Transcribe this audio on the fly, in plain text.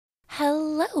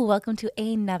Hello, welcome to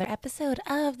another episode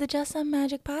of the Just Some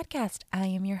Magic podcast. I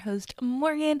am your host,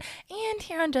 Morgan, and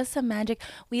here on Just Some Magic,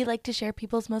 we like to share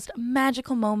people's most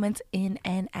magical moments in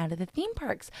and out of the theme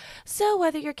parks. So,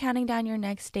 whether you're counting down your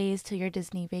next days to your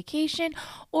Disney vacation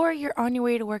or you're on your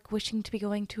way to work wishing to be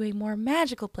going to a more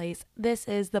magical place, this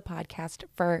is the podcast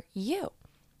for you.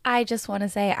 I just want to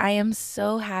say I am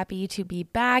so happy to be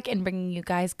back and bringing you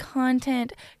guys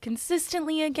content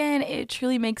consistently again. It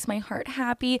truly makes my heart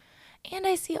happy. And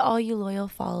I see all you loyal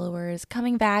followers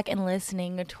coming back and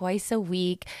listening twice a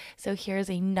week. So here's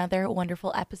another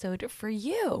wonderful episode for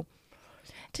you.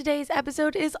 Today's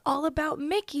episode is all about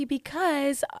Mickey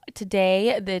because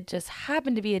today, that just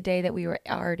happened to be a day that we were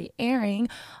already airing,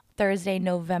 Thursday,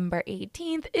 November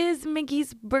 18th, is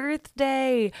Mickey's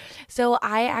birthday. So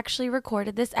I actually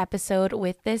recorded this episode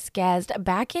with this guest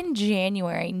back in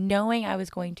January, knowing I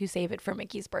was going to save it for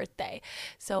Mickey's birthday.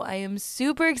 So I am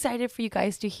super excited for you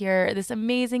guys to hear this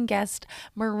amazing guest,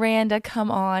 Miranda, come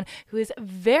on, who is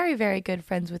very, very good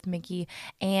friends with Mickey,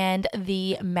 and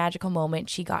the magical moment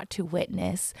she got to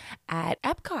witness at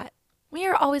Epcot. We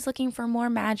are always looking for more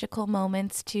magical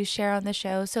moments to share on the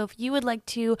show. So if you would like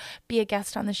to be a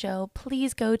guest on the show,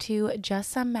 please go to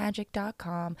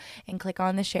justsomemagic.com and click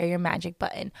on the Share Your Magic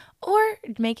button. Or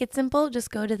make it simple, just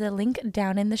go to the link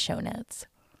down in the show notes.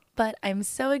 But I'm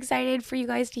so excited for you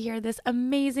guys to hear this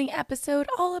amazing episode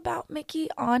all about Mickey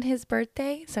on his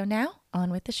birthday. So now,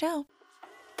 on with the show.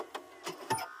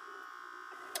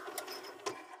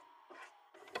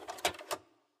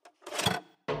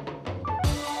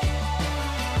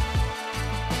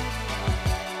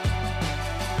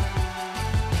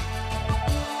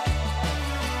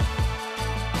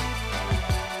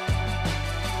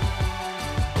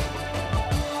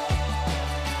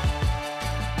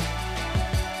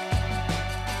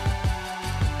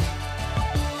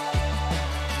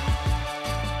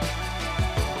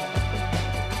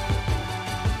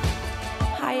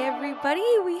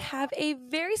 We have a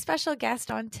very special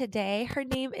guest on today. Her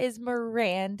name is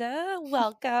Miranda.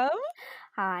 Welcome.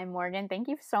 Hi, Morgan. Thank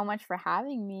you so much for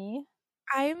having me.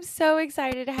 I am so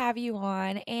excited to have you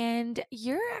on. And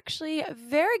you're actually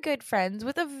very good friends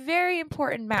with a very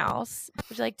important mouse.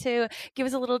 Would you like to give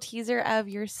us a little teaser of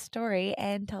your story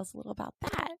and tell us a little about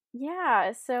that?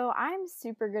 Yeah, so I'm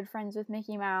super good friends with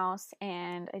Mickey Mouse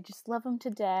and I just love him to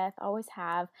death, always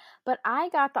have. But I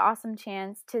got the awesome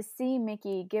chance to see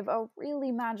Mickey give a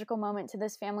really magical moment to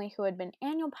this family who had been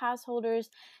annual pass holders,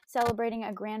 celebrating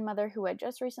a grandmother who had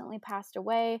just recently passed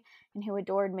away and who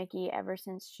adored Mickey ever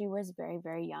since she was very,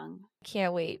 very young.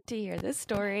 Can't wait to hear this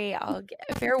story. I'll get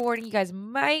a fair warning. You guys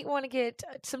might want to get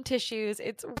some tissues.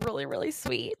 It's really, really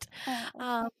sweet.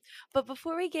 Oh. But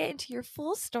before we get into your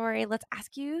full story, let's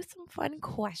ask you some fun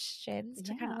questions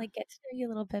to kind of Yeah. like get to know you a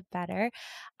little bit better.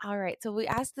 All right. So we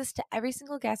ask this to every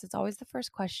single guest. It's always the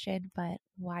first question, but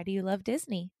why do you love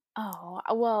Disney? Oh,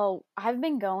 well, I've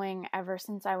been going ever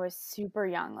since I was super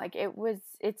young. Like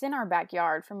it's in our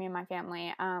backyard for me and my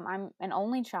family. I'm an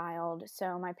only child,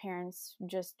 so my parents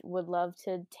just would love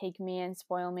to take me and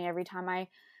spoil me every time I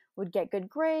would get good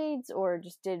grades or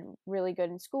just did really good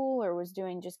in school or was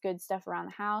doing just good stuff around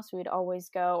the house. We'd always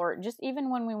go, or just even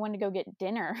when we wanted to go get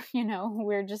dinner,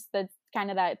 we're just that's kind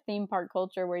of that theme park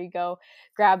culture where you go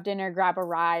grab dinner, grab a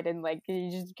ride, and like you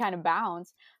just kind of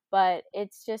bounce. But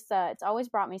it's just it's always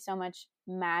brought me so much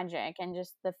magic and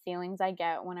just the feelings I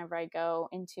get whenever I go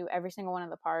into every single one of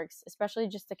the parks, especially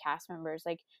just the cast members.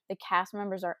 Like the cast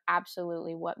members are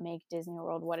absolutely what make Disney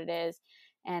World what it is,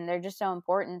 and they're just so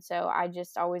important. So I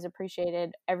just always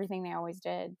appreciated everything they always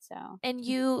did. So And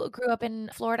you grew up in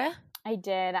Florida? I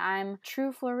did. I'm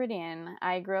true Floridian.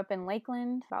 I grew up in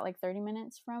Lakeland, about like 30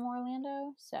 minutes from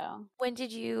Orlando. So When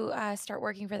did you start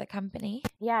working for the company?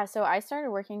 yeah, so I started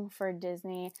working for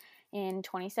Disney in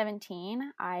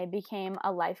 2017. I became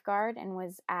a lifeguard and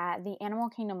was at the Animal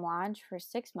Kingdom Lodge for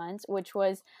 6 months, which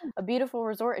was a beautiful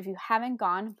resort. If you haven't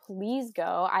gone, please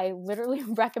go. I literally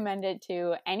recommend it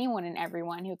to anyone and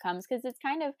everyone who comes because it's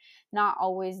kind of not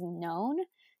always known.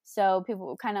 So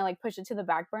people kind of like push it to the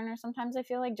back burner sometimes, I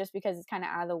feel like, just because it's kind of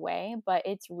out of the way, but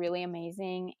it's really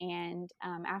amazing. And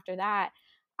after that,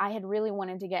 I had really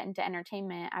wanted to get into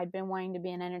entertainment. I'd been wanting to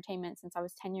be in entertainment since I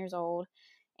was 10 years old.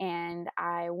 And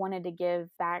I wanted to give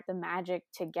back the magic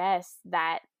to guests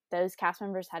that those cast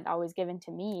members had always given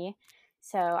to me.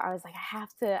 So I was like, I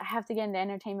have to get into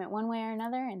entertainment one way or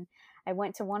another. And I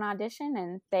went to one audition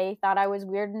and they thought I was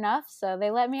weird enough. So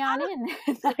they let me on in.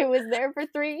 And I was there for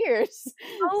 3 years.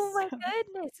 Oh my So,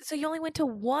 goodness. So you only went to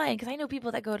one? Because I know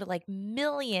people that go to like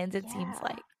millions, it seems yeah.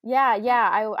 like. Yeah.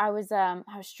 I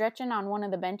was stretching on one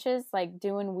of the benches, like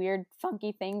doing weird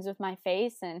funky things with my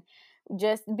face and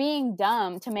just being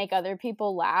dumb to make other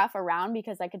people laugh around,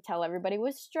 because I could tell everybody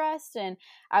was stressed and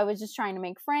I was just trying to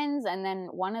make friends. And then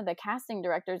one of the casting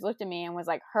directors looked at me and was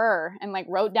like, her, and like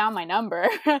wrote down my number.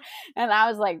 And I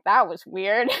was like, that was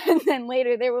weird. And then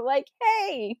later they were like,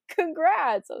 hey,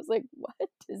 congrats. I was like, what?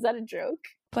 Is that a joke?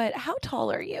 But how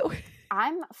tall are you?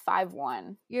 I'm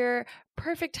 5'1". You're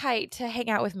perfect height to hang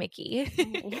out with Mickey.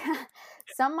 Yeah,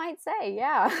 some might say,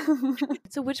 yeah.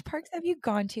 So which parks have you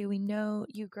gone to? We know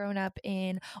you've grown up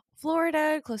in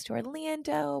Florida, close to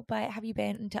Orlando, but have you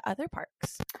been to other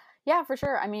parks? Yeah, for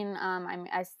sure. I mean,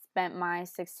 I spent my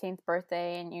 16th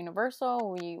birthday in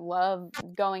Universal. We love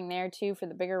going there too for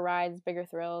the bigger rides, bigger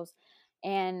thrills.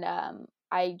 And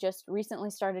I just recently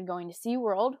started going to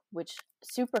SeaWorld, which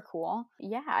super cool.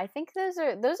 Yeah, I think those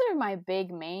are my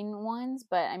big main ones,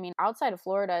 but I mean, outside of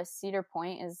Florida, Cedar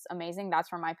Point is amazing.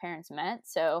 That's where my parents met.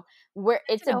 So, That's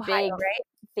it's in a Ohio, big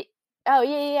right? Oh,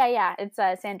 yeah. It's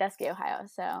Sandusky, Ohio.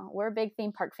 So, we're a big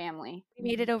theme park family. You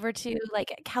made it over to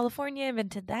like California, been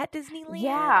to that Disneyland.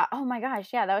 Yeah. Oh my gosh.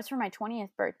 Yeah. That was for my 20th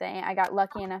birthday. I got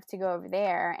lucky enough to go over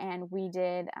there, and we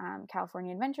did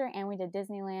California Adventure and we did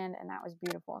Disneyland, and that was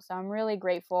beautiful. So I'm really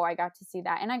grateful I got to see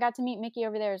that. And I got to meet Mickey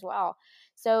over there as well.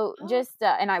 So Oh, just,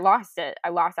 and I lost it.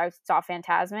 I saw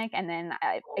Phantasmic, and then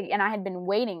I had been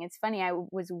waiting. It's funny. I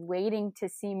was waiting to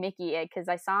see Mickey because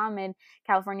I saw him in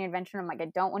California Adventure. And I'm like,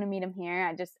 I don't want to meet him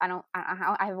here.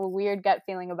 I have a weird gut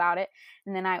feeling about it.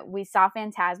 And then we saw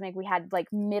Phantasmic. We had like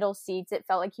middle seats. It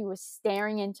felt like he was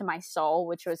staring into my soul,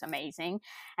 which was amazing.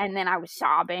 And then I was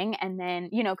sobbing. And then,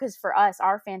 because for us,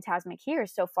 our Phantasmic here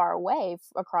is so far away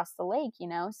across the lake,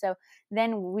 So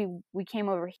then we came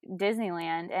over to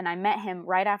Disneyland, and I met him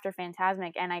right after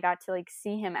Phantasmic, and I got to like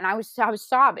see him, and I was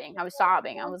sobbing. I was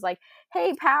sobbing. I was like,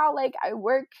 "Hey, pal, like I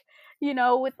work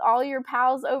with all your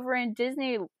pals over in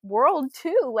Disney World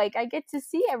too. Like I get to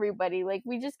see everybody. Like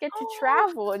we just get to oh.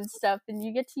 travel and stuff, and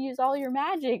you get to use all your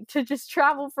magic to just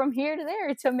travel from here to there.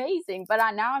 It's amazing." But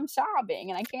now I'm sobbing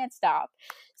and I can't stop.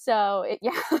 So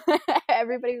yeah,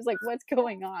 everybody was like, "What's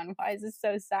going on? Why is this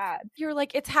so sad?" You're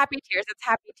like, it's happy tears. It's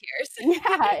happy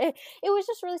Yeah, tears. it was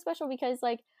just really special because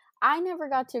like I never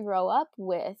got to grow up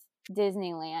with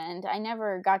Disneyland. I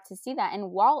never got to see that, and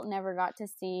Walt never got to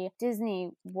see Disney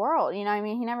World. You know what I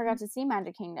mean? He never got to see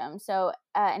Magic Kingdom. So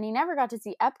and he never got to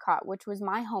see Epcot, which was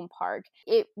my home park.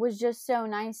 It was just so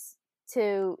nice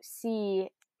to see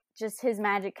just his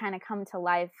magic kind of come to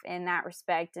life in that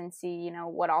respect, and see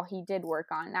what all he did work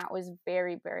on. That was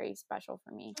very, very special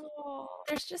for me. Oh,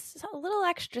 there's just a little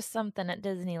extra something at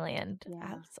Disneyland,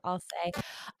 Yeah. I'll say.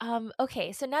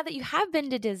 Okay, so now that you have been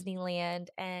to Disneyland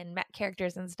and met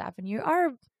characters and stuff, and you are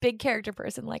a big character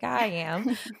person like I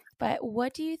am, but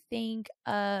what do you think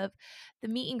of the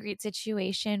meet and greet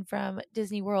situation from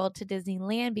Disney World to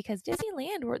Disneyland? Because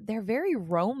Disneyland, they're very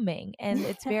roaming and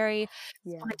it's very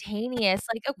Yeah. spontaneous.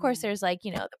 Like, of course, Yeah. there's like,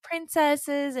 the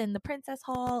princesses and the princess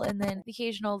hall and then the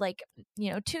occasional, like,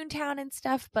 Toontown and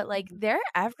stuff, but like Mhm. they're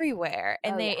everywhere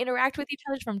and Oh they yeah. interact with each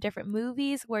other from different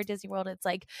movies. Where Disney World, it's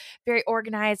like very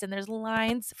organized and there's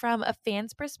lines from a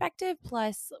fan's perspective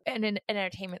plus an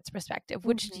entertainment's perspective.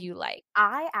 Which do Mhm. you like?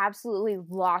 I absolutely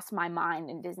lost my mind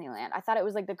in Disneyland. I thought it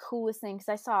was like the coolest thing because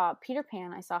I saw Peter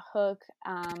Pan, I saw Hook,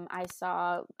 I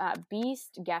saw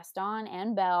Beast, Gaston,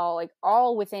 and Belle, like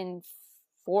all within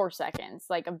 4 seconds,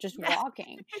 like of just Yeah.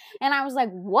 walking. And I was like,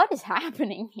 what is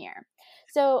happening here?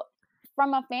 So,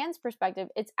 from a fan's perspective,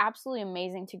 it's absolutely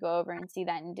amazing to go over and see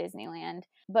that in Disneyland.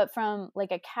 But from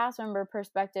like a cast member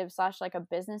perspective slash like a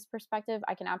business perspective,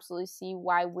 I can absolutely see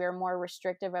why we're more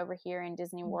restrictive over here in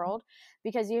Disney Mhm. World,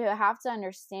 because you have to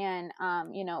understand,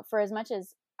 for as much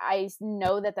as I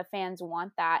know that the fans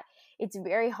want that, it's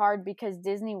very hard because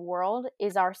Disney World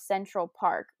is our central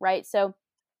park, right? So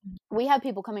we have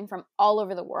people coming from all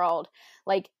over the world.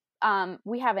 Like,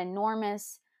 we have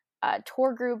enormous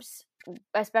tour groups,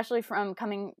 especially from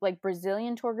coming like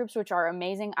Brazilian tour groups, which are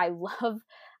amazing. I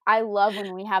love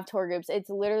when we have tour groups. It's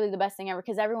literally the best thing ever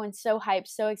because everyone's so hyped,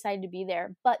 so excited to be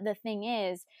there. But the thing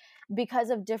is, because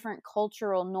of different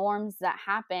cultural norms that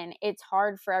happen, it's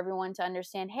hard for everyone to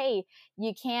understand, hey,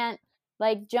 you can't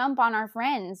like jump on our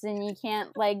friends and you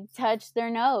can't like touch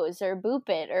their nose or boop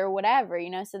it or whatever,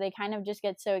 so they kind of just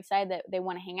get so excited that they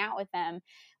want to hang out with them.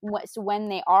 So when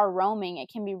they are roaming, it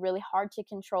can be really hard to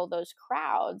control those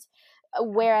crowds.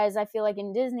 Whereas I feel like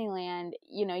in Disneyland,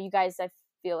 you guys, I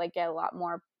feel like, get a lot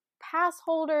more pass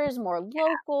holders, more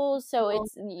locals, so Cool.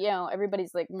 it's,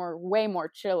 everybody's like way more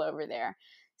chill over there.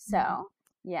 Mhm. So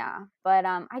yeah, but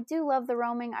I do love the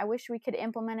roaming. I wish we could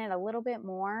implement it a little bit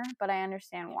more, but I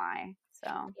understand why.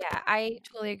 So Yeah, I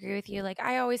totally agree with you. Like,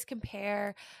 I always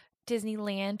compare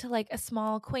Disneyland to like a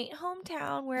small, quaint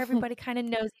hometown where everybody kind of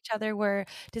knows each other, where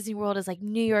Disney World is like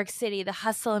New York City, the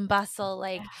hustle and bustle,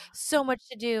 like so much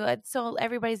to do. And so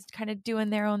everybody's kind of doing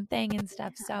their own thing and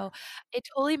stuff. So it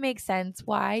totally makes sense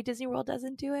why Disney World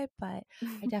doesn't do it. But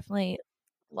I definitely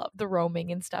love the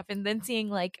roaming and stuff. And then seeing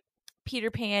like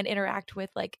Peter Pan interact with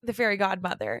like the fairy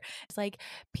godmother. It's like,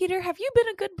 Peter, have you been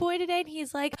a good boy today? And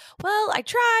he's like, well, I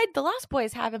tried. The Lost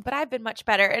Boys haven't, but I've been much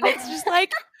better. And it's just like,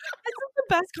 this is the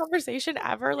best conversation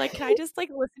ever. Like, can I just like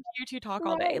listen to you two talk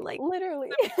all day? Like, literally.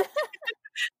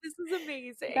 this is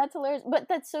amazing. That's hilarious. But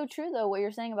that's so true though, what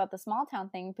you're saying about the small town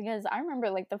thing, because I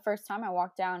remember like the first time I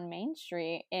walked down Main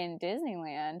Street in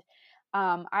Disneyland,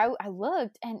 I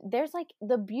looked, and there's like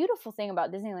the beautiful thing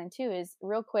about Disneyland too is,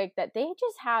 real quick, that they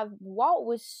just have, Walt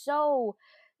was so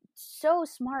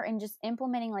smart in just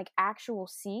implementing like actual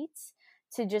seats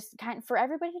to just for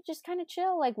everybody to just kind of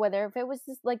chill, like whether if it was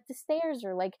just like the stairs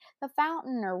or like the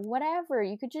fountain or whatever,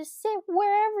 you could just sit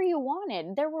wherever you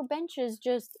wanted. There were benches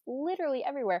just literally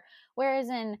everywhere. Whereas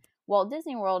in Walt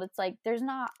Disney World, it's like there's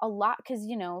not a lot, because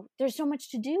there's so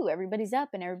much to do. Everybody's up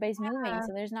and everybody's moving,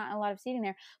 so there's not a lot of seating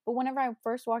there. But whenever I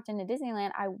first walked into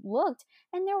Disneyland, I looked,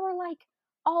 and there were like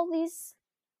all these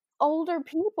older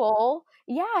people,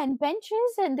 and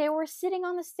benches, and they were sitting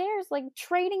on the stairs like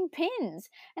trading pins,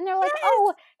 and they're like,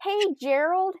 oh, hey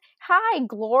Gerald, hi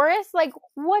Gloris, like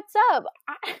what's up?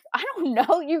 I don't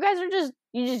know, you guys are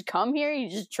you just come here, you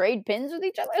just trade pins with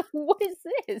each other. What is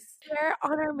this? There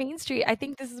on our main street, I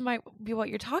think this might be what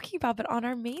you're talking about, but on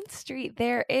our main street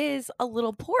there is a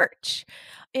little porch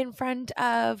in front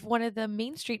of one of the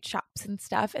main street shops and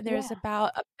stuff, and there's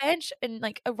about a bench and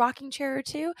like a rocking chair or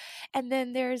two, and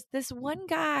then there's this one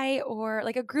guy or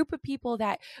like a group of people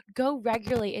that go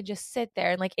regularly and just sit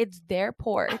there, and like it's their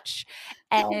porch,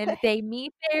 and they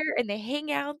meet there and they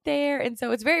hang out there, and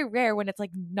so it's very rare when it's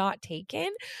like not taken.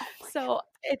 So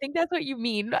I think that's what you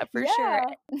mean for sure.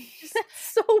 That's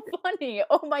so funny.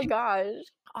 Oh my gosh.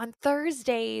 On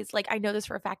Thursdays, like I know this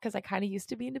for a fact because I kind of used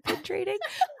to be into pin trading.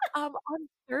 On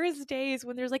Thursdays,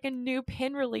 when there's like a new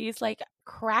pin release, like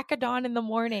crack of dawn in the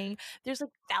morning, there's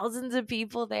like thousands of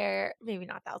people there. Maybe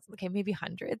not thousands, okay, maybe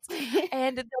hundreds.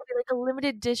 And there'll be like a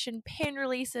limited edition pin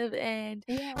release and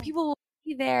people will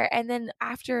be there. And then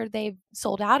after they've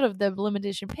sold out of the limited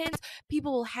edition pins,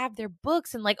 people will have their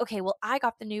books and like, okay, well, I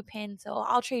got the new pin, so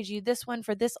I'll trade you this one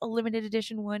for this limited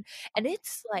edition one. And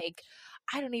it's like,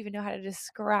 I don't even know how to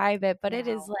describe it, but it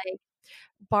is like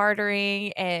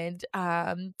bartering and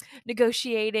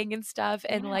negotiating and stuff,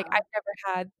 and like I've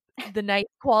never had the nice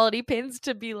quality pins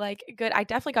to be like good. I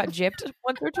definitely got gypped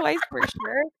once or twice for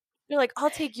sure. They're like, I'll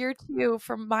take your two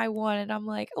from my one, and I'm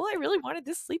like, oh, I really wanted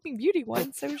this Sleeping Beauty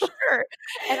one, so sure.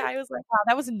 And I was like, wow,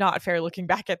 that was not fair looking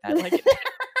back at that. Like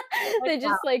they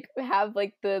just like have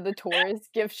like the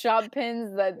tourist gift shop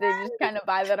pins that they just kind of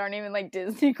buy that aren't even like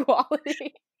Disney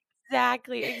quality.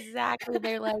 Exactly.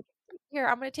 They're like, here,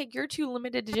 I'm gonna take your two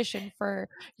limited edition for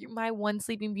my one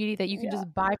Sleeping Beauty that you can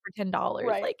just buy for $10.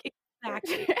 Right. Like,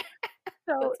 exactly.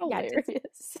 So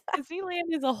hilarious.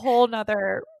 Disneyland is a whole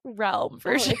nother realm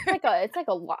for sure. It's like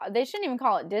a law. They shouldn't even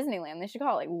call it Disneyland. They should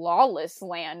call it like Lawless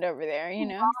Land over there.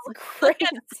 It's crazy.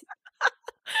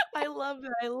 I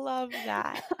love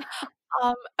that.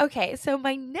 Okay, so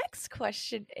my next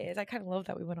question is, I kind of love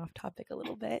that we went off topic a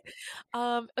little bit.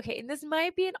 Okay, and this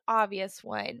might be an obvious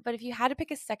one, but if you had to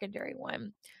pick a secondary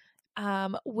one,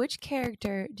 which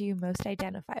character do you most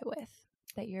identify with,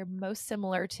 that you're most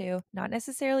similar to? Not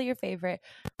necessarily your favorite,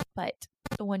 but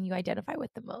the one you identify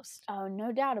with the most. Oh,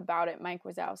 no doubt about it, Mike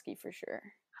Wazowski for sure.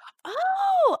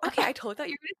 Oh, okay. I totally thought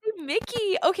you were gonna say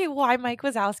Mickey. Okay, why Mike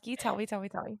Wazowski? Tell me.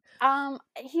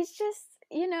 He's just,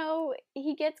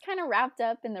 he gets kind of wrapped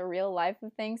up in the real life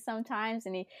of things sometimes,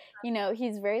 and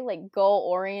he's very like goal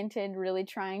oriented, really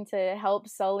trying to help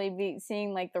Sully be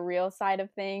seeing like the real side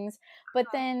of things. But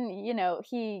then,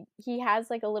 he has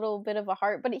like a little bit of a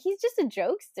heart, but he's just a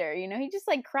jokester, he just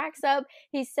like cracks up.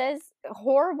 He says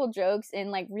horrible jokes in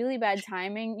like really bad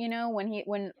timing,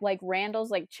 when like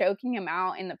Randall's like choking him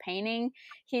out in the painting,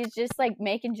 he's just like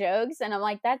making jokes, and I'm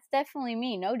like, that's definitely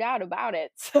me, no doubt about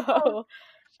it. So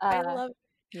I love it.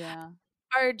 Yeah.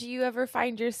 Or do you ever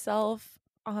find yourself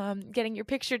getting your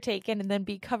picture taken and then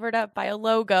be covered up by a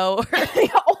logo? Oh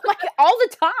my God, all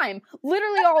the time,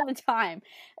 literally all the time.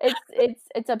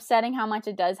 It's upsetting how much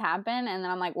it does happen, and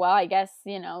then I'm like, well, I guess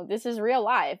this is real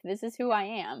life. This is who I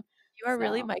am. You are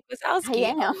really Mike Wazowski.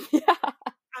 I am. Yeah.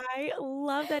 I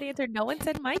love that answer. No one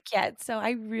said Mike yet, so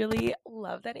I really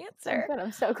love that answer. Good.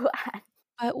 I'm so glad.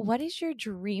 But what is your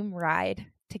dream ride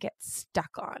to get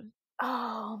stuck on?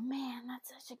 Oh man, that's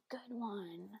such a good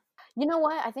one. You know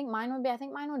what? I think mine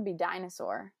would be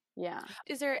Dinosaur. Yeah.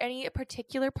 Is there any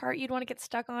particular part you'd want to get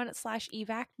stuck on /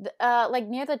 evac? Like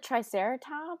near the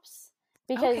Triceratops,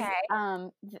 because Okay.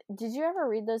 did you ever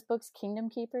read those books, Kingdom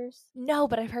Keepers? No,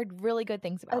 but I've heard really good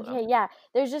things about Okay, them. yeah.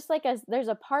 There's just like there's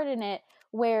a part in it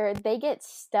where they get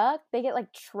stuck, they get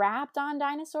like trapped on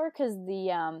dinosaur because the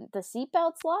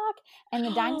seatbelts lock and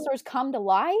the dinosaurs come to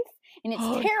life and it's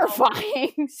Oh, no.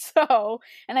 terrifying. So,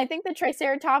 and I think the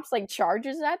Triceratops like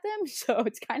charges at them, so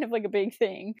it's kind of like a big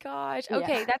thing. Gosh. Yeah.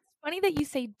 Okay, that's funny that you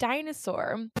say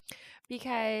dinosaur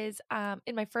because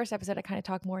in my first episode I kind of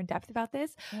talk more in depth about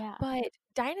this. Yeah. But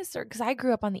dinosaur, because I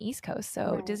grew up on the East Coast,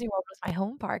 so Right. Disney World was my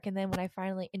home park, and then when I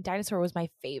finally and dinosaur was my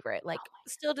favorite, like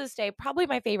still to this day, probably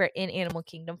my favorite in Animal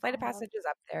Kingdom. Flight of Passage is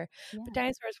up there, but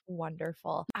dinosaur is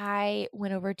wonderful. I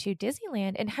went over to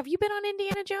Disneyland, and have you been on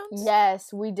Indiana Jones?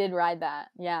 Yes, we did ride that.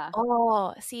 Yeah.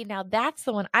 Oh, see, now that's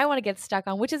the one I want to get stuck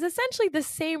on, which is essentially the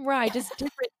same ride, just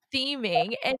different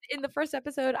theming. And in the first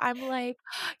episode, I'm like,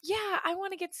 yeah, I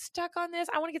want to get stuck on this.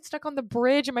 I want to get stuck on the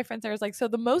bridge. And my friend Sarah's like, so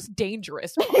the most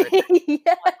dangerous part,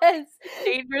 Yes.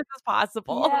 dangerous as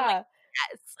possible. I'm Yeah. like,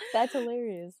 yes, That's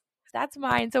hilarious. that's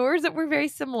mine. So we're very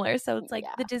similar. So it's like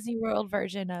Yeah. the Disney World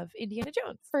version of Indiana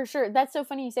Jones. For sure. That's so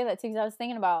funny you say that too, because I was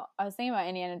thinking about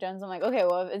Indiana Jones. I'm like, okay,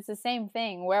 well, if it's the same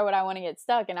thing, where would I want to get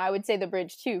stuck? And I would say the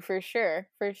bridge too, for sure.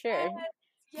 For sure.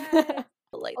 Yes.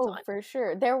 The lights Oh, on. for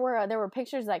sure. There were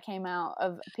pictures that came out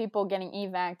of people getting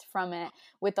evac'd from it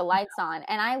with the lights on,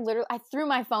 and I threw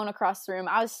my phone across the room.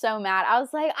 I was so mad. I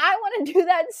was like, I want to do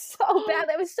that so bad.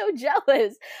 I was so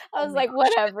jealous. I was my like, gosh.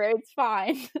 whatever, it's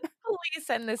fine. Please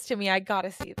send this to me. I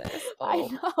gotta see this. I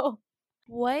know.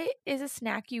 What is a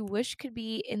snack you wish could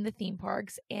be in the theme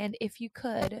parks? And if you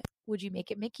could, would you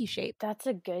make it Mickey shaped? That's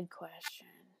a good question.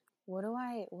 What do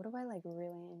I like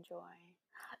really enjoy?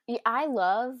 Yeah, I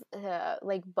love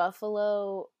like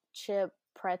buffalo chip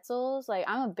pretzels. Like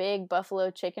I'm a big buffalo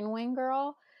chicken wing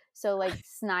girl. So like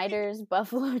Snyder's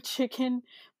buffalo chicken,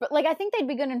 but like I think they'd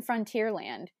be good in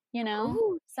Frontierland, you know?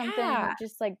 Ooh, Something yeah.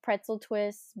 just like pretzel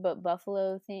twists but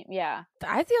buffalo theme. Yeah.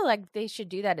 I feel like they should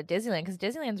do that at Disneyland because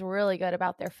Disneyland's really good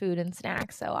about their food and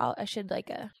snacks. So I should like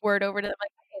a word over to them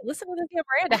like, hey, listen to this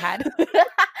Miranda had.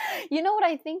 You know what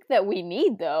I think that we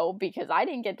need though, because I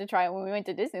didn't get to try it when we went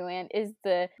to Disneyland, is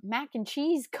the mac and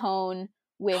cheese cone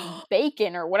with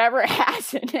bacon or whatever it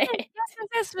has in it.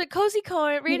 Yes, but Cozy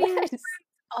Cone, Radiator Yes.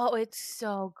 Oh, it's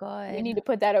so good. We need to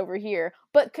put that over here.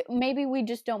 But maybe we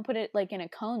just don't put it like in a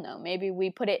cone though. Maybe we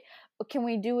put it, can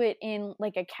we do it in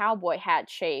like a cowboy hat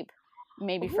shape?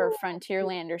 Maybe for Ooh.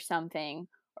 Frontierland or something,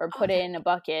 or Oh, put it in a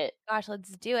bucket. gosh,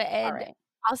 let's do it. All And right.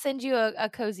 I'll send you a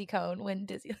Cozy Cone when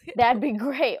Disneyland. That'd be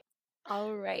great.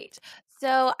 All right.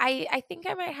 So I think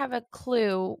I might have a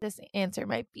clue this answer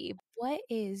might be. What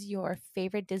is your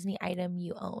favorite Disney item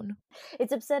you own?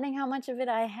 It's upsetting how much of it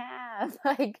I have.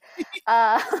 Like,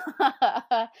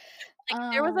 Like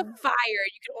if there was a fire,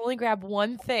 you could only grab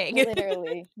one thing.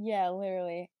 literally. Yeah,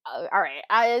 literally. All right.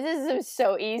 This is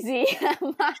so easy.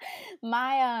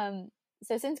 my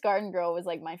so since Garden Girl was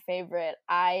like my favorite,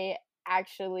 I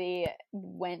actually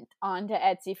went onto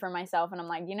Etsy for myself and I'm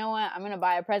like, you know what? I'm going to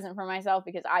buy a present for myself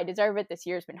because I deserve it. This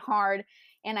year's been hard.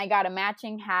 And I got a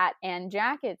matching hat and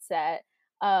jacket set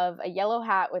of a yellow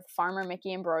hat with Farmer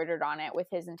Mickey embroidered on it with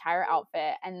his entire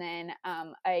outfit, and then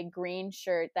a green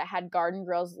shirt that had Garden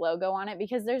Grill's logo on it,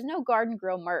 because there's no Garden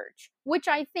Grill merch, which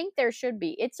I think there should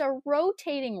be. It's a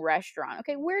rotating restaurant.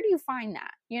 Okay, where do you find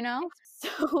that? You know?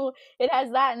 So it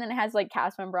has that, and then it has like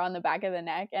cast member on the back of the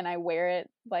neck, and I wear it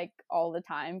like all the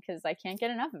time because I can't get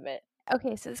enough of it.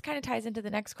 Okay, so this kind of ties into the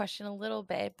next question a little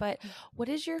bit, but what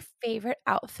is your favorite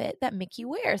outfit that Mickey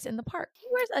wears in the park? He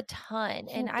wears a ton,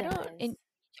 and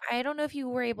I don't know if you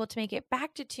were able to make it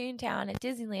back to Toontown at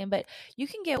Disneyland, but you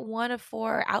can get one of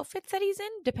 4 outfits that he's in,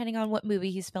 depending on what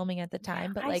movie he's filming at the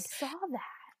time. But like,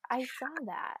 I saw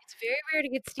that. it's very rare to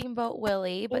get Steamboat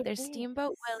Willie, but It there's is.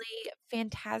 Steamboat Willie,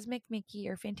 Fantasmic Mickey,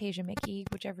 or Fantasia Mickey,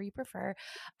 whichever you prefer.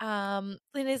 And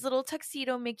his little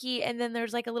tuxedo Mickey, and then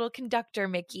there's like a little conductor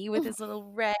Mickey with his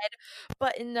little red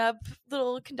button-up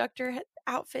little conductor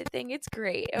outfit thing. It's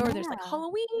great. Or there's like Yeah.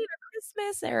 Halloween or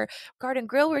Christmas or Garden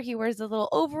Grill where he wears the little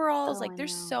overalls. Oh, like I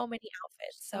there's know. so many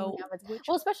outfits. So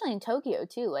Well, especially in Tokyo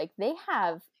too. Like they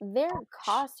have their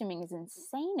costuming is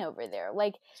insane over there.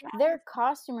 Like their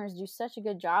costumers do such a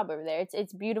good job over there.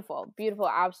 It's beautiful, beautiful,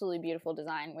 absolutely beautiful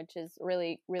design, which is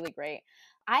really really great.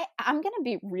 I'm gonna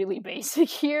be really basic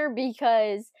here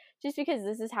because this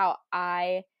is how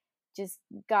I just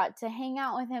got to hang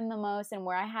out with him the most and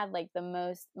where I had like the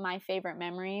most my favorite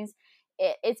memories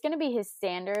it's going to be his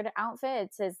standard outfit.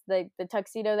 It's the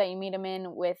tuxedo that you meet him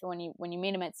in with when you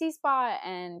meet him at C Spot,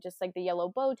 and just like the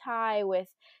yellow bow tie with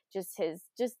just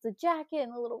the jacket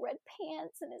and the little red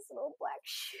pants and his little black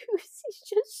shoes. He's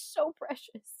just so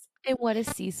precious. And what is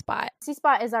C Spot? C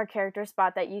Spot is our character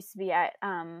spot that used to be at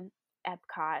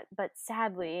Epcot, but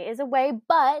sadly is away.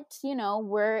 But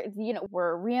we're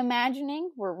reimagining,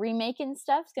 we're remaking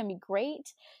stuff. It's gonna be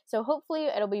great. So hopefully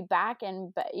it'll be back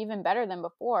and even better than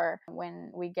before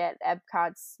when we get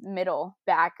Epcot's middle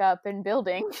back up and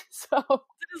building. So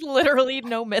there's literally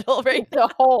no middle right now.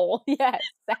 The whole, yes,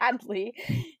 sadly.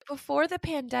 Before the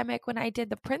pandemic, when I did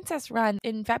the Princess Run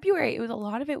in February, a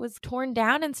lot of it was torn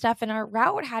down and stuff, and our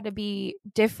route had to be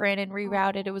different and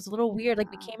rerouted. It was a little weird.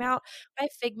 Like, we came out by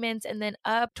Figments and then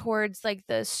up towards like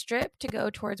the Strip to go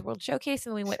towards World Showcase,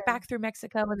 and then we went back through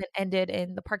Mexico and then ended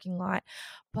in the parking lot.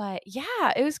 But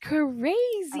yeah, it was crazy.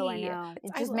 Oh, I know.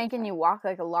 It's just making you walk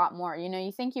like a lot more.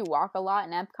 You think you walk a lot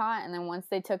in Epcot, and then once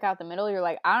they took out the middle, you're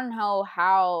like, I don't know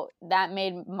how that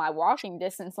made my walking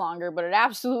distance longer, but it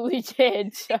absolutely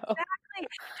did. So. Exactly.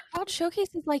 World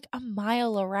Showcase is like a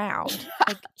mile around.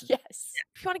 Like, yes.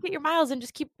 If you want to get your miles and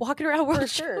just keep walking around World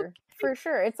Showcase. For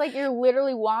sure. It's like you're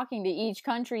literally walking to each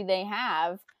country they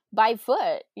have by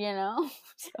foot,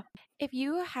 So. If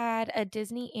you had a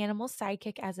Disney animal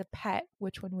sidekick as a pet,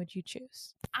 which one would you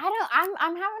choose? I'm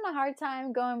having a hard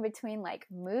time going between like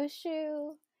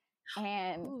Mushu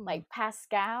and like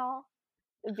Pascal,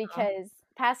 because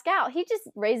Pascal, he just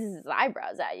raises his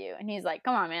eyebrows at you and he's like,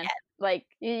 come on, man. Like,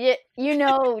 you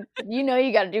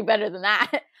got to do better than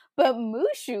that. But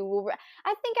Mushu,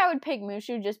 I think I would pick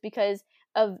Mushu just because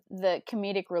of the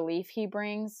comedic relief he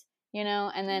brings,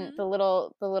 and then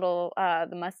the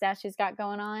mustache he's got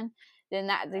going on.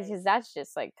 Then because that's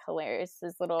just like hilarious.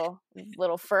 His little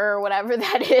fur or whatever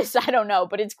that is. I don't know,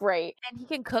 but it's great. And he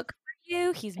can cook for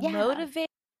you. He's motivating,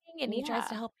 and he tries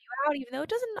to help you out, even though it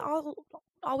doesn't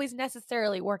always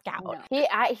necessarily work out.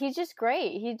 No. He's just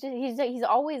great. He's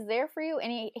always there for you,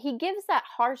 and he gives that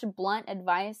harsh, blunt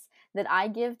advice that I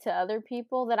give to other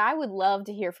people that I would love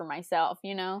to hear for myself.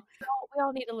 We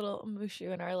all need a little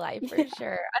Mushu in our life for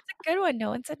sure. That's a good one. No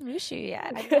one said Mushu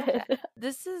yet. I love that.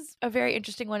 This is a very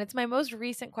interesting one. It's my most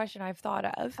recent question I've thought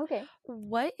of. Okay.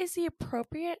 What is the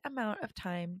appropriate amount of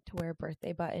time to wear a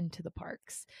birthday button to the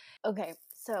parks? Okay,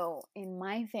 so in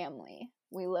my family,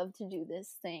 we love to do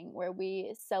this thing where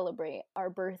we celebrate our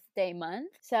birthday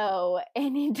month. So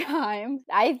anytime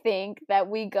I think that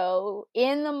we go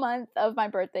in the month of my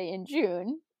birthday in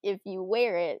June, if you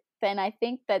wear it, then I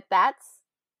think that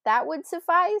would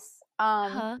suffice.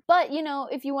 But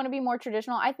if you want to be more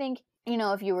traditional, I think,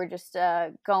 if you were just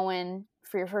going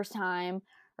for your first time,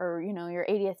 or your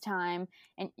 80th time,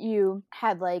 and you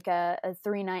had like a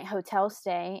 3-night hotel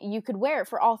stay, you could wear it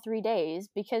for all 3 days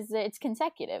because it's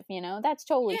consecutive. That's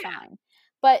totally fine.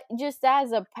 But just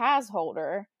as a pass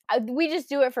holder, we just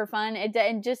do it for fun,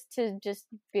 and just to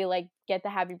be like, get the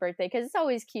happy birthday, because it's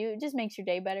always cute. It just makes your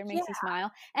day better, makes you smile.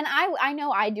 And I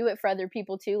know I do it for other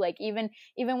people too. Like even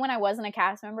when I wasn't a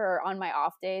cast member, or on my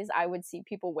off days, I would see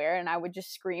people wear it, and I would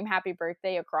just scream happy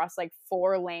birthday across like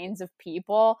 4 lanes of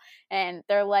people, and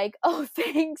they're like, oh,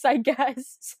 thanks, I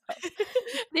guess. So.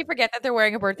 They forget that they're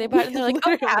wearing a birthday button. They're like,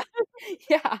 oh yeah.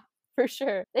 Yeah. For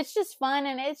sure. It's just fun,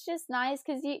 and it's just nice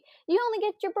because you only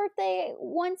get your birthday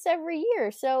once every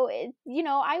year. So,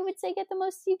 I would say get the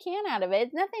most you can out of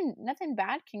it. Nothing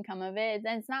bad can come of it.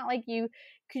 And it's not like you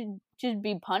could just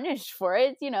be punished for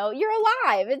it. You're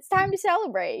alive. It's time to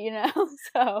celebrate,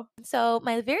 So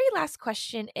my very last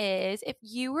question is, if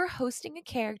you were hosting a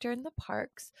character in the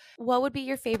parks, what would be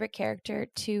your favorite character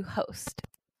to host?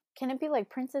 Can it be like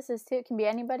princesses too? It can be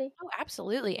anybody? Oh,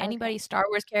 absolutely. Okay. Anybody. Star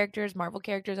Wars characters, Marvel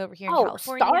characters over here in Star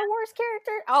California. Wars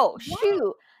character? Oh,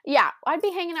 shoot. Yeah, I'd be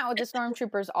hanging out with the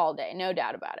Stormtroopers all day. No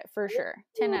doubt about it. For sure.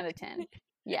 10 out of 10.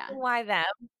 Yeah. Why them?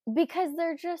 Because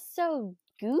they're just so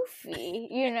goofy,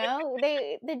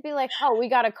 they'd be like, oh, we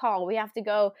got a call, we have to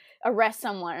go arrest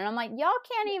someone, and I'm like, y'all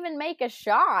can't even make a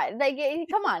shot. Like,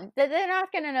 come on, they're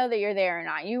not gonna know that you're there or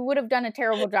not. You would have done a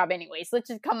terrible job anyways. Let's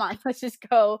just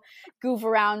go goof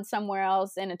around somewhere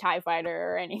else in a TIE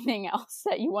fighter or anything else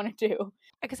that you want to do.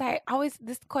 Because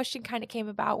this question kind of came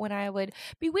about when I would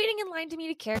be waiting in line to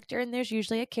meet a character, and there's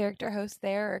usually a character host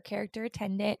there or a character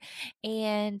attendant,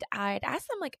 and I'd ask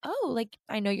them like, oh, like,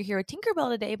 I know you're here with Tinkerbell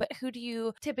today, but who do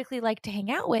you typically like to hang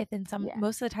out with? And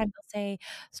most of the time they'll say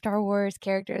Star Wars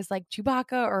characters like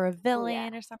Chewbacca or a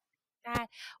villain or something like that,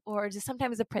 or just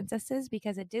sometimes the princesses,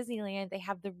 because at Disneyland they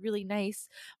have the really nice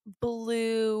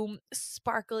blue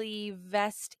sparkly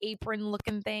vest apron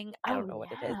looking thing. I don't know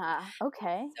what it is.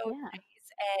 Okay. So nice.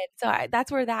 And so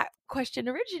that's where that question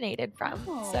originated from.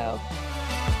 Oh. So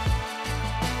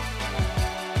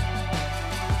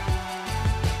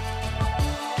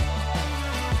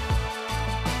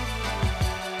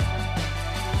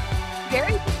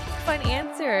very fun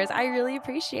answers. I really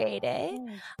appreciate it.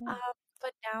 Um,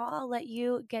 but now I'll let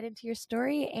you get into your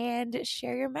story and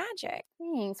share your magic.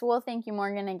 Thanks. Well, thank you,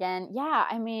 Morgan, again. Yeah,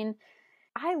 I mean,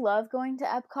 I love going to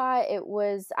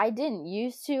Epcot. I didn't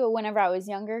used to whenever I was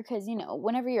younger because,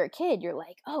 whenever you're a kid, you're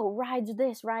like, oh, rides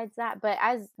this, rides that. But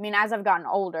as I've gotten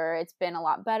older, it's been a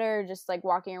lot better just like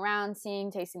walking around,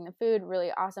 seeing, tasting the food,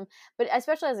 really awesome. But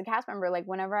especially as a cast member, like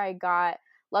whenever I got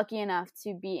lucky enough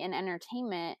to be in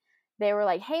entertainment, they were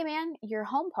like, hey, man, your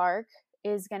home park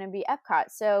is going to be Epcot.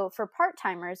 So for part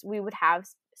timers, we would have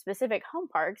specific home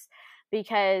parks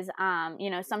because,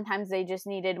 sometimes they just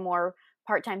needed more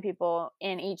part-time people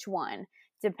in each one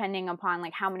depending upon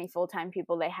like how many full-time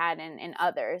people they had in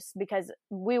others, because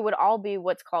we would all be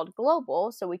what's called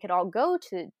global, so we could all go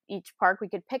to each park, we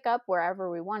could pick up wherever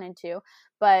we wanted to,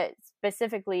 but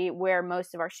specifically where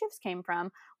most of our shifts came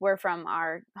from were from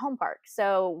our home park.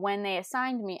 So when they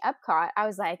assigned me Epcot, I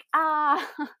was like, I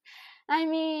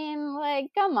mean,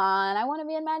 like, come on, I want to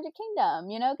be in Magic Kingdom,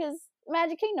 because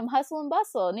Magic Kingdom, hustle and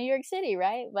bustle, New York City,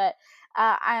 right? But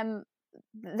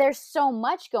there's so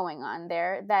much going on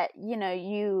there that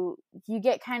you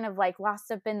get kind of like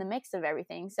lost up in the mix of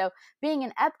everything. So being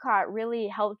in Epcot really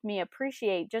helped me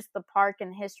appreciate just the park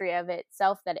and the history of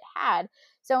itself that it had.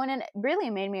 So, and it really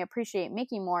made me appreciate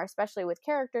Mickey more, especially with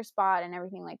Character Spot and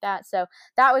everything like that. So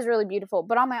that was really beautiful.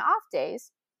 But on my off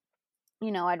days,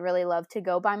 I'd really love to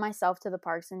go by myself to the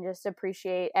parks and just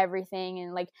appreciate everything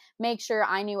and like make sure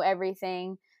I knew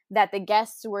everything that the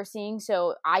guests were seeing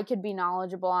so I could be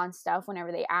knowledgeable on stuff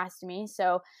whenever they asked me.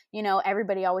 So,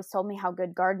 everybody always told me how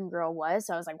good Garden Grill was.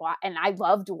 So I was like, wow. And I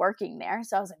loved working there.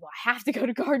 So I was like, well, I have to go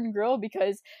to Garden Grill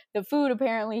because the food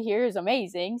apparently here is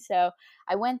amazing. So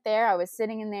I went there. I was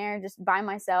sitting in there just by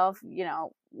myself,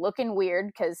 looking weird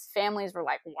because families were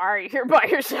like, why are you here by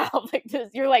yourself? Like,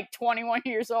 you're like 21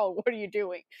 years old. What are you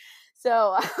doing?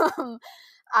 So,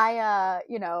 I,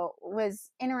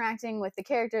 was interacting with the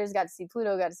characters, got to see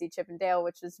Pluto, got to see Chip and Dale,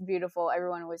 which was beautiful.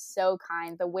 Everyone was so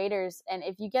kind. The waiters, and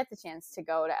if you get the chance to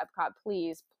go to Epcot,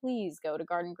 please, please go to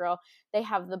Garden Grill. They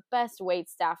have the best wait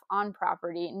staff on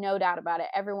property, no doubt about it.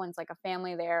 Everyone's like a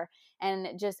family there,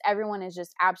 and just everyone is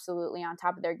just absolutely on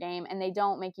top of their game, and they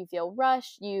don't make you feel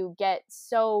rushed. You get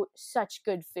such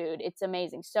good food. It's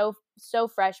amazing. So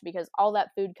fresh because all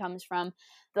that food comes from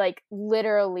like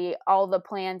literally all the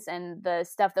plants and the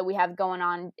stuff that we have going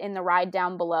on in the ride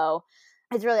down below.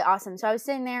 It's really awesome. So I was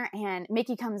sitting there and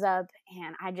Mickey comes up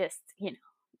and I just,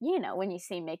 when you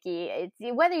see Mickey, it's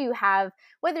whether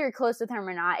you're close with him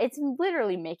or not, it's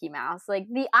literally Mickey Mouse, like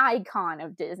the icon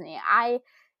of Disney. I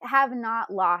have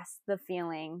not lost the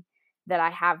feeling that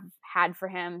I have had for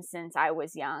him since I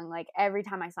was young. Like every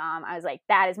time I saw him, I was like,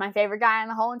 that is my favorite guy on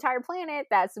the whole entire planet.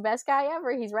 That's the best guy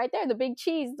ever. He's right there. The big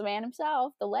cheese, the man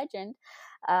himself, the legend.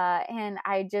 And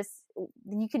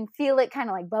you can feel it kind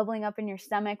of like bubbling up in your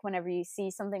stomach whenever you see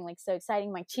something like so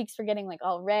exciting. My cheeks were getting like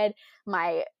all red.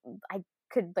 I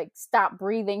could like stop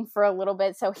breathing for a little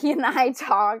bit. So he and I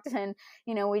talked and,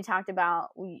 we talked about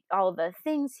all the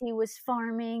things he was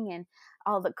farming and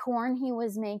all the corn he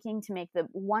was making to make the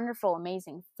wonderful,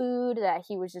 amazing food that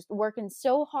he was just working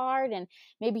so hard. And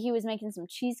maybe he was making some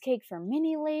cheesecake for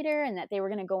Minnie later and that they were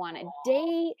going to go on a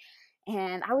date.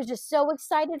 And I was just so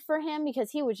excited for him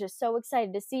because he was just so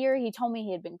excited to see her. He told me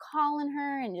he had been calling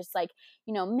her and just like,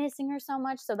 missing her so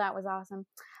much. So that was awesome.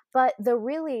 But the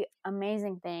really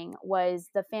amazing thing was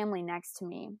the family next to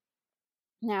me.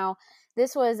 Now,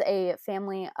 this was a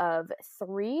family of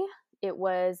 3. It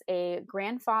was a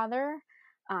grandfather,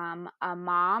 a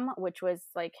mom, which was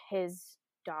like his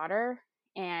daughter,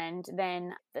 and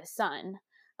then the son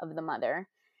of the mother.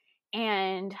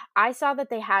 And I saw that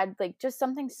they had like just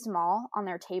something small on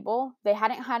their table. They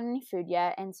hadn't had any food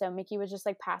yet. And so Mickey was just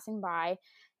like passing by.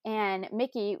 And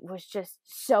Mickey was just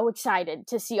so excited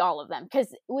to see all of them.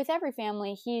 Because with every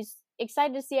family, he's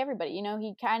excited to see everybody.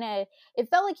 It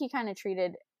felt like he kind of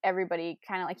treated everybody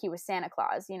kind of like he was Santa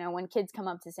Claus. When kids come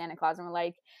up to Santa Claus and were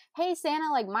like, hey,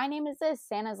 Santa, like, my name is this.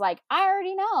 Santa's like, I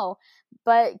already know.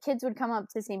 But kids would come up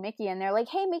to see Mickey and they're like,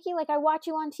 hey, Mickey, like, I watch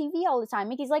you on TV all the time.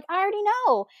 Mickey's like, I already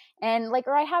know. And like,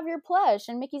 or I have your plush.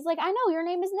 And Mickey's like, I know, your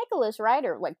name is Nicholas, right?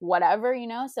 Or like whatever,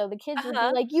 so the kids would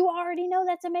be like, you already know,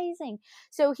 that's amazing.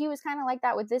 So he was kind of like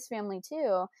that with this family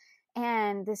too.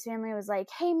 And this family was like,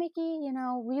 hey, Mickey,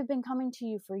 we've been coming to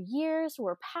you for years.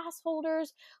 We're pass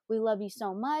holders. We love you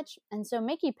so much. And so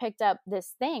Mickey picked up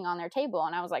this thing on their table.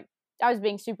 And I was like, was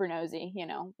being super nosy,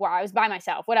 well, I was by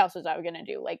myself. What else was I going to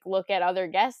do? Like look at other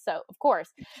guests? So of course.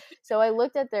 So I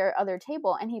looked at their other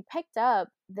table, and he picked up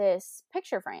this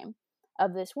picture frame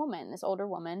of this woman, this older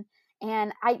woman.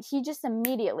 And he just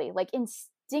immediately, like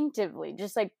instinctively,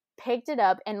 just like picked it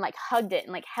up and like hugged it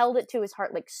and like held it to his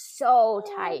heart, like so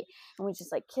tight, and was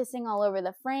just like kissing all over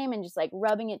the frame and just like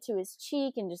rubbing it to his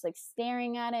cheek and just like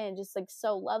staring at it and just like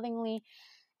so lovingly.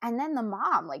 And then the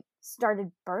mom like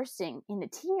started bursting into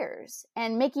tears,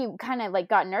 and Mickey kind of like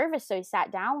got nervous. So he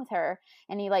sat down with her,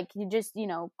 and he just,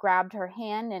 grabbed her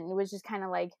hand and was just kind of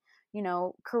like,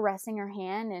 caressing her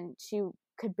hand. And she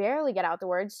could barely get out the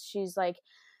words. She's like,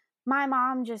 my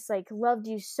mom just like loved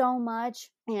you so much.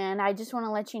 And I just want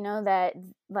to let you know that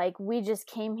like we just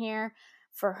came here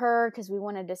for her because we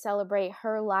wanted to celebrate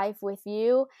her life with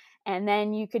you. And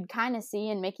then you could kind of see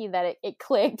in Mickey that it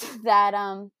clicked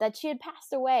that she had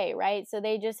passed away, right? So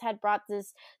they just had brought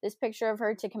this picture of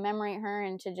her to commemorate her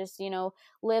and to just,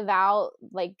 live out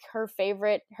like her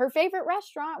favorite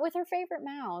restaurant with her favorite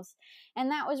mouse. And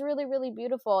that was really, really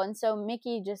beautiful. And so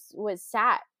Mickey just was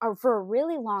sat for a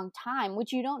really long time,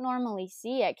 which you don't normally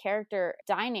see at character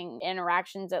dining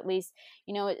interactions. At least,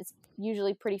 it's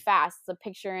usually pretty fast. It's a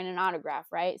picture and an autograph,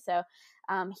 right? So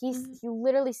he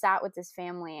literally sat with his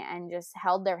family and just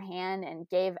held their hand and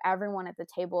gave everyone at the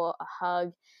table a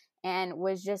hug, and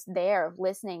was just there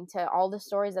listening to all the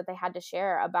stories that they had to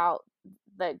share about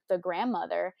the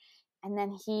grandmother. And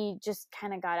then he just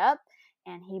kind of got up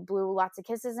and he blew lots of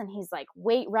kisses, and he's like,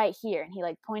 wait right here. And he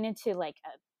like pointed to like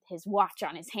his watch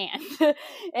on his hand.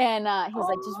 And he's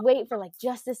like, just wait for like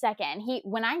just a second. And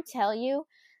when I tell you,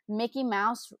 Mickey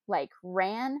Mouse like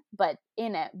ran, but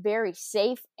in a very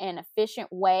safe and efficient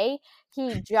way.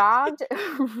 He jogged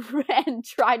and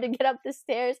tried to get up the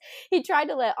stairs. He tried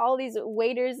to let all these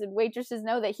waiters and waitresses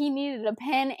know that he needed a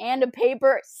pen and a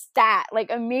paper stat, like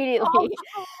immediately.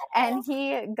 And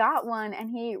he got one, and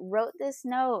he wrote this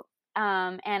note.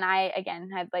 And I, again,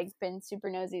 had like been super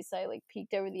nosy. So I like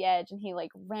peeked over the edge, and he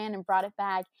like ran and brought it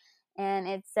back. And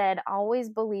it said, always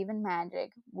believe in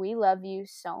magic. We love you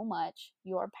so much.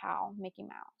 Your pal, Mickey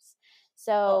Mouse.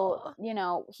 So,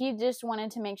 he just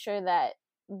wanted to make sure that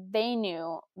they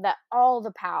knew that all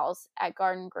the pals at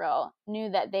Garden Grill knew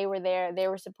that they were there, they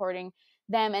were supporting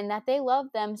them, and that they loved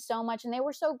them so much. And they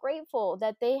were so grateful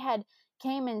that they had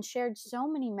came and shared so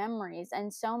many memories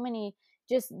and so many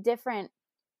just different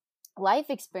life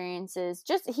experiences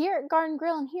just here at Garden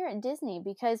Grill and here at Disney,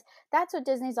 because that's what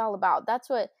Disney's all about. That's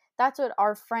what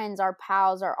our friends, our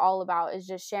pals are all about, is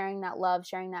just sharing that love,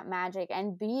 sharing that magic,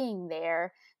 and being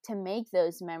there to make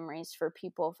those memories for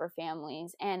people, for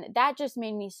families. And that just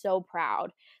made me so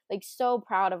proud, like so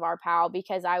proud of our pal,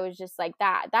 because I was just like,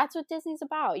 that's what Disney's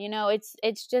about.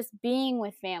 It's just being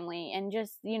with family and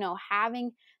just,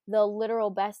 having the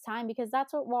literal best time, because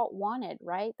that's what Walt wanted,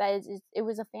 right? It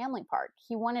was a family park.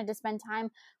 He wanted to spend time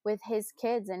with his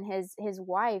kids and his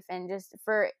wife, and just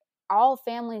for all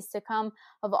families to come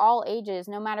of all ages,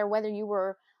 no matter whether you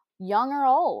were young or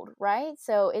old, right?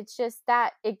 So it's just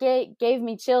that it gave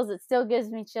me chills. It still gives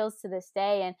me chills to this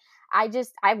day. And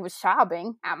I was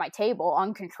sobbing at my table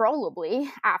uncontrollably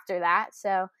after that.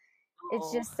 So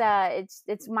it's just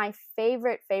it's my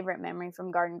favorite memory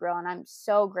from Garden Grill, and I'm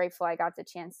so grateful I got the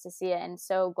chance to see it, and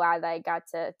so glad that I got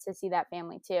to see that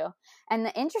family too. And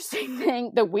the interesting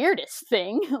thing, the weirdest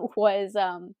thing, was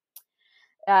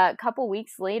a couple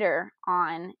weeks later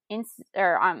on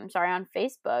on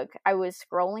Facebook, I was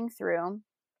scrolling through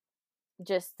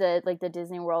just the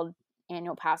Disney World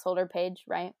annual pass holder page,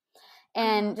 right?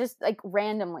 And just like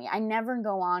randomly, I never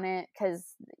go on it because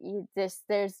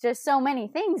there's just so many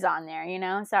things on there,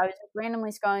 so I was just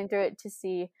randomly scrolling through it to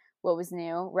see what was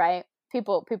new, right?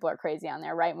 People are crazy on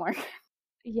there, right, Morgan?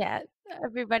 Yeah,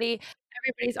 everybody's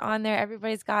on there.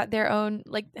 Everybody's got their own,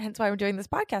 like, hence why we're doing this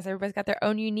podcast. Everybody's got their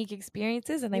own unique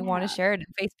experiences, and they want to share it.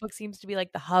 And Facebook seems to be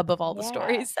like the hub of all the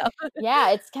stories. So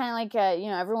yeah, it's kind of like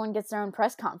everyone gets their own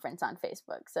press conference on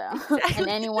Facebook, so and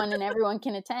anyone and everyone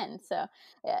can attend. So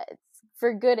yeah, it's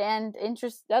for good and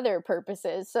other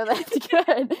purposes. So that's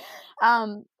good.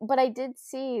 But I did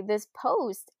see this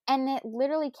post, and it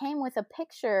literally came with a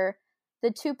picture, the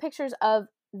two pictures of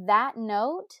that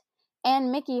note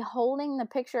and Mickey holding the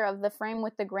picture of the frame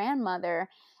with the grandmother.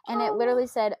 And it literally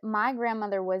said, my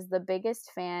grandmother was the biggest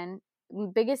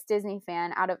Disney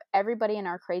fan out of everybody in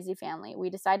our crazy family.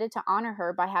 We decided to honor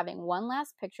her by having one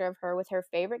last picture of her with her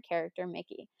favorite character,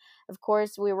 Mickey. Of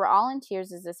course, we were all in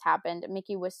tears as this happened.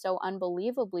 Mickey was so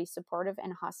unbelievably supportive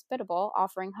and hospitable,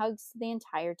 offering hugs to the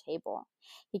entire table.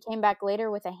 He came back later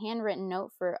with a handwritten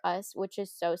note for us, which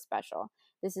is so special.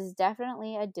 this is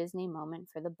definitely a Disney moment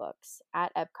for the books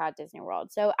at Epcot Disney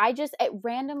World. So it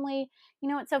randomly,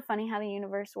 it's so funny how the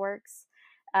universe works.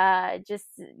 Just,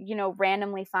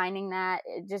 randomly finding that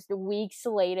just weeks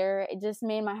later, it just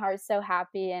made my heart so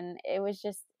happy. And it was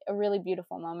just a really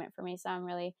beautiful moment for me. So I'm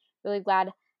really, really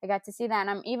glad I got to see that. And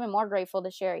I'm even more grateful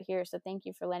to share it here. So thank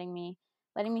you for letting me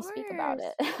Of speak about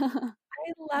course. it.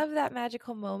 I love that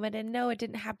magical moment, and no, it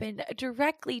didn't happen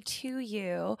directly to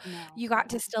you. No. You got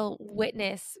to still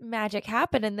witness magic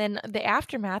happen, and then the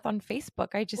aftermath on Facebook.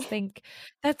 I just think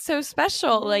that's so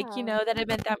special, like, Yeah. that it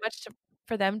meant that much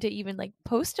for them to even, like,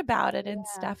 post about it and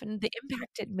Yeah. stuff and the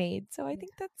impact it made. So I Yeah.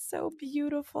 think that's so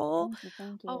beautiful. Thank you.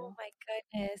 Thank Oh you. my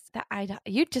goodness.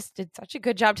 You just did such a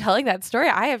good job telling that story.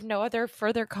 I have no other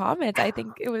further comments. I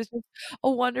think it was just a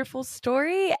wonderful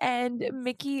story, and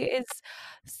Mickey is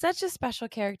such a special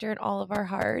character in all of our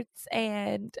hearts.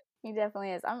 And He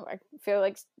definitely is. I feel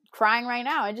like crying right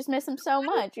now. I just miss him so I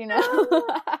much, know,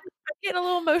 I'm getting a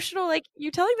little emotional, like,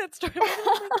 you telling that story. I'm like,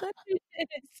 "Oh my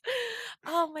goodness."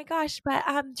 Oh my gosh. But,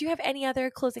 do you have any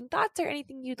other closing thoughts or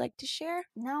anything you'd like to share?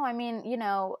 No, I mean,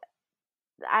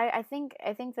 I think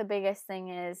the biggest thing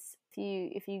is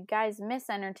if you guys miss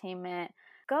entertainment,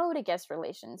 go to guest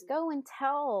relations. Go and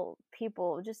tell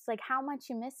people just like how much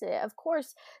you miss it. Of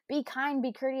course, be kind,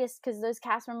 be courteous, because those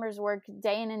cast members work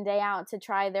day in and day out to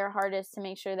try their hardest to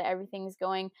make sure that everything's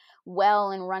going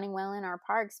well and running well in our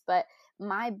parks. But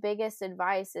my biggest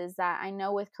advice is that I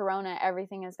know with Corona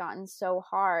everything has gotten so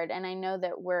hard, and I know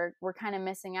that we're kind of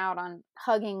missing out on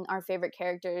hugging our favorite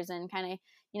characters and kind of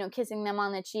kissing them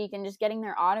on the cheek and just getting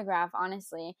their autograph,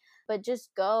 honestly. But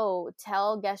just go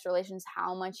tell guest relations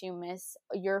how much you miss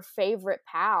your favorite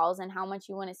pals and how much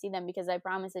you want to see them, because I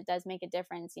promise it does make a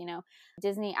difference.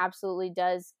 Disney absolutely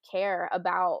does care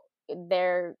about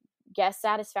their guest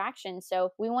satisfaction.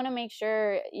 So we want to make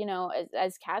sure,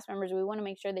 as cast members, we want to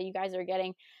make sure that you guys are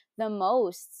getting the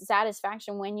most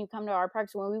satisfaction when you come to our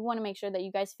parks, when we want to make sure that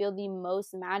you guys feel the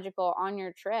most magical on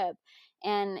your trip.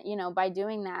 And, by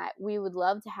doing that, we would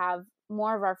love to have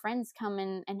more of our friends come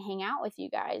in and hang out with you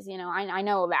guys. I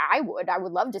know that I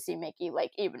would love to see Mickey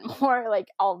like even more, like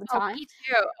all the Oh, time. me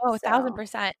too. Oh, So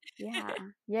 1000%. yeah,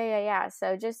 yeah.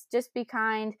 So just be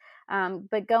kind,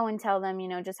 but go and tell them,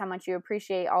 just how much you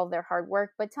appreciate all their hard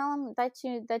work. But tell them that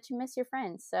you miss your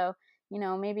friends. So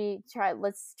maybe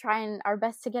let's try and our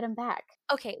best to get them back.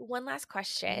 Okay, one last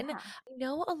question. Yeah. I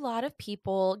know a lot of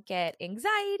people get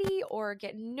anxiety or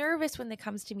get nervous when it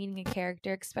comes to meeting a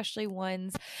character, especially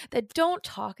ones that don't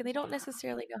talk and they don't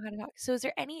necessarily know how to talk. So, is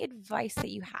there any advice that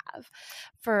you have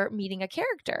for meeting a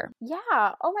character? Yeah.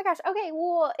 Oh my gosh. Okay.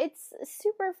 Well, it's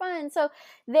super fun. So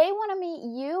they want to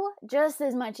meet you just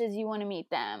as much as you want to meet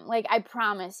them. Like I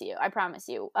promise you. I promise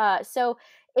you. So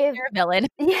if You're a villain.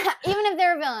 yeah, even if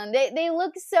they're a villain, they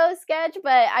look so sketch,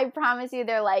 but I promise you,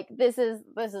 they're like, this is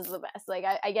the best. Like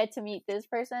I get to meet this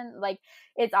person. Like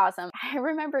it's awesome. I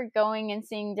remember going and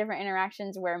seeing different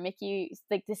interactions where Mickey,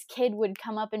 like this kid would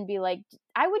come up and be like,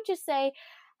 I would just say,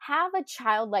 have a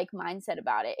childlike mindset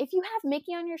about it. If you have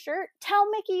Mickey on your shirt, tell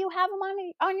Mickey you have him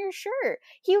on your shirt.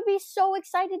 He would be so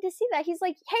excited to see that. He's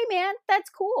like, hey man,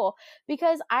 that's cool.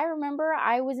 Because I remember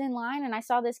I was in line and I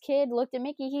saw this kid looked at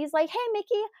Mickey. He's like, hey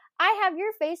Mickey, I have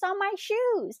your face on my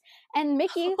shoes. And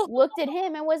Mickey looked at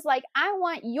him and was like, I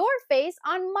want your face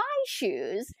on my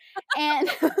shoes. And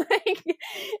like,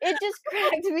 it just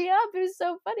cracked me up. It was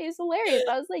so funny. It's hilarious.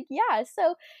 I was like, yeah.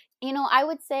 So, I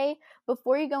would say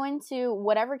before you go into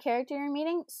whatever character you're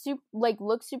meeting,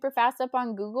 look super fast up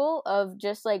on Google of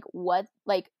just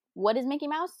what does Mickey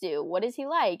Mouse do? What is he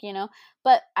like?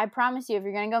 But I promise you, if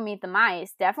you're gonna go meet the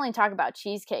mice, definitely talk about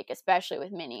cheesecake, especially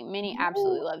with Minnie. Minnie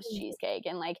absolutely loves Ooh. cheesecake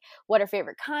and like what her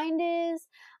favorite kind is.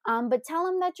 But tell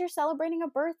them that you're celebrating a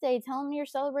birthday. Tell them you're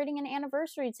celebrating an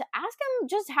anniversary. To ask them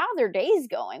just how their day's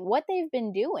going, what they've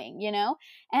been doing,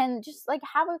 and just like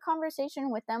have a conversation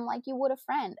with them like you would a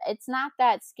friend. It's not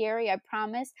that scary, I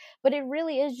promise, but it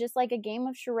really is just like a game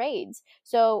of charades.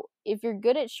 So if you're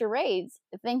good at charades,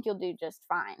 I think you'll do just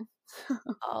fine.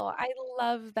 Oh, I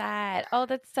love that. Oh,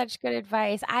 that's such good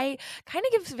advice. I kind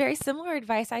of give very similar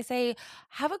advice. I say,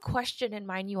 have a question in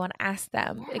mind you want to ask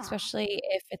them, Yeah. especially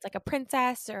if it's like a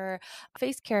princess or a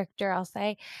face character, I'll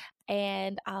say.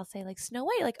 And I'll say, like, Snow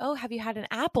White, like, oh, have you had an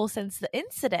apple since the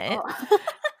incident? Oh.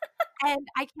 And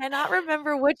I cannot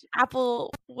remember which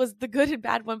apple was the good and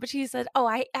bad one, but she said, oh,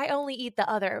 I only eat the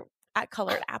other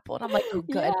colored apple. And I'm like, oh,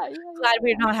 good. Yeah, Glad we're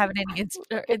yeah. not having any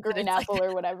Like a green incidents like apple that.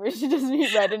 or whatever. She doesn't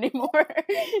eat red anymore.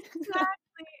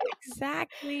 Exactly.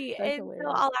 Exactly. That's And so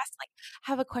hilarious. I'll ask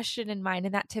have a question in mind,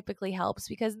 and that typically helps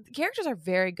because the characters are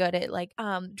very good at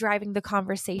driving the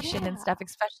conversation and Yeah, stuff,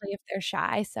 especially if they're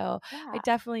shy. So I yeah,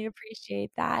 definitely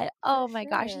appreciate that. for Oh my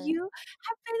gosh, sure. you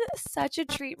have been such a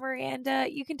treat, Miranda.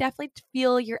 You can definitely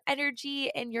feel your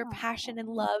energy and your passion and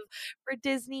Oh, love for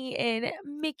Disney and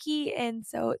Mickey. And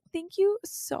so thank you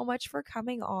so much for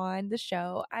coming on the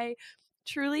show. I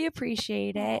truly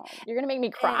appreciate it. oh, you're gonna make me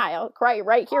And cry. I'll cry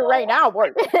right here, right oh, now,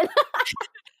 Morgan.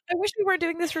 I wish we weren't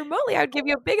doing this remotely. I would give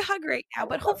you a big hug right I now,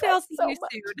 but would love hopefully that I'll see so you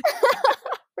much. soon.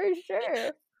 For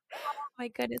sure. Oh my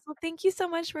goodness. Well, thank you so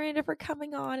much, Miranda, for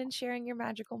coming on and sharing your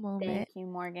magical moment. Thank you,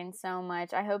 Morgan, so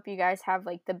much. I hope you guys have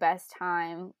like the best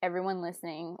time, everyone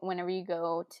listening, whenever you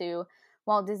go to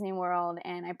Walt Disney World.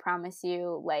 And I promise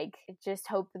you, like, just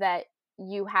hope that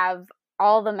you have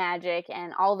all the magic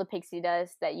and all the pixie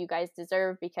dust that you guys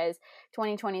deserve because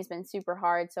 2020 has been super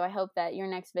hard. So I hope that your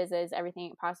next visit is everything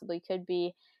it possibly could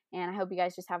be. And I hope you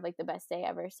guys just have like the best day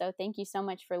ever. So thank you so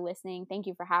much for listening. Thank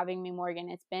you for having me, Morgan.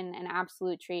 It's been an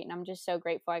absolute treat. And I'm just so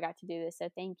grateful I got to do this. So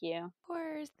thank you. Of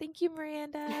course. Thank you,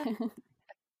 Miranda.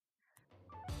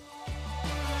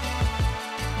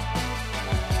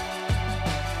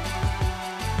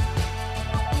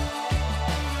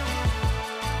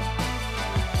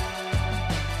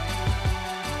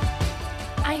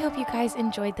 I hope you guys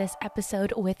enjoyed this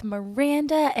episode with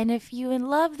Miranda. And if you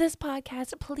love this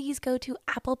podcast, please go to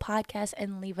Apple Podcasts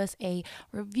and leave us a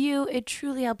review. It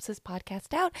truly helps this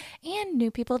podcast out and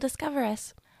new people discover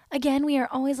us. Again, we are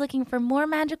always looking for more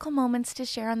magical moments to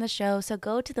share on the show, so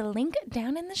go to the link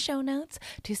down in the show notes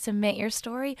to submit your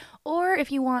story, or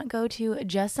if you want, go to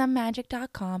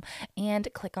justsomemagic.com and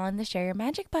click on the Share Your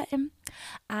Magic button.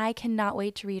 I cannot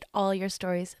wait to read all your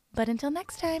stories, but until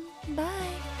next time,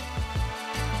 bye!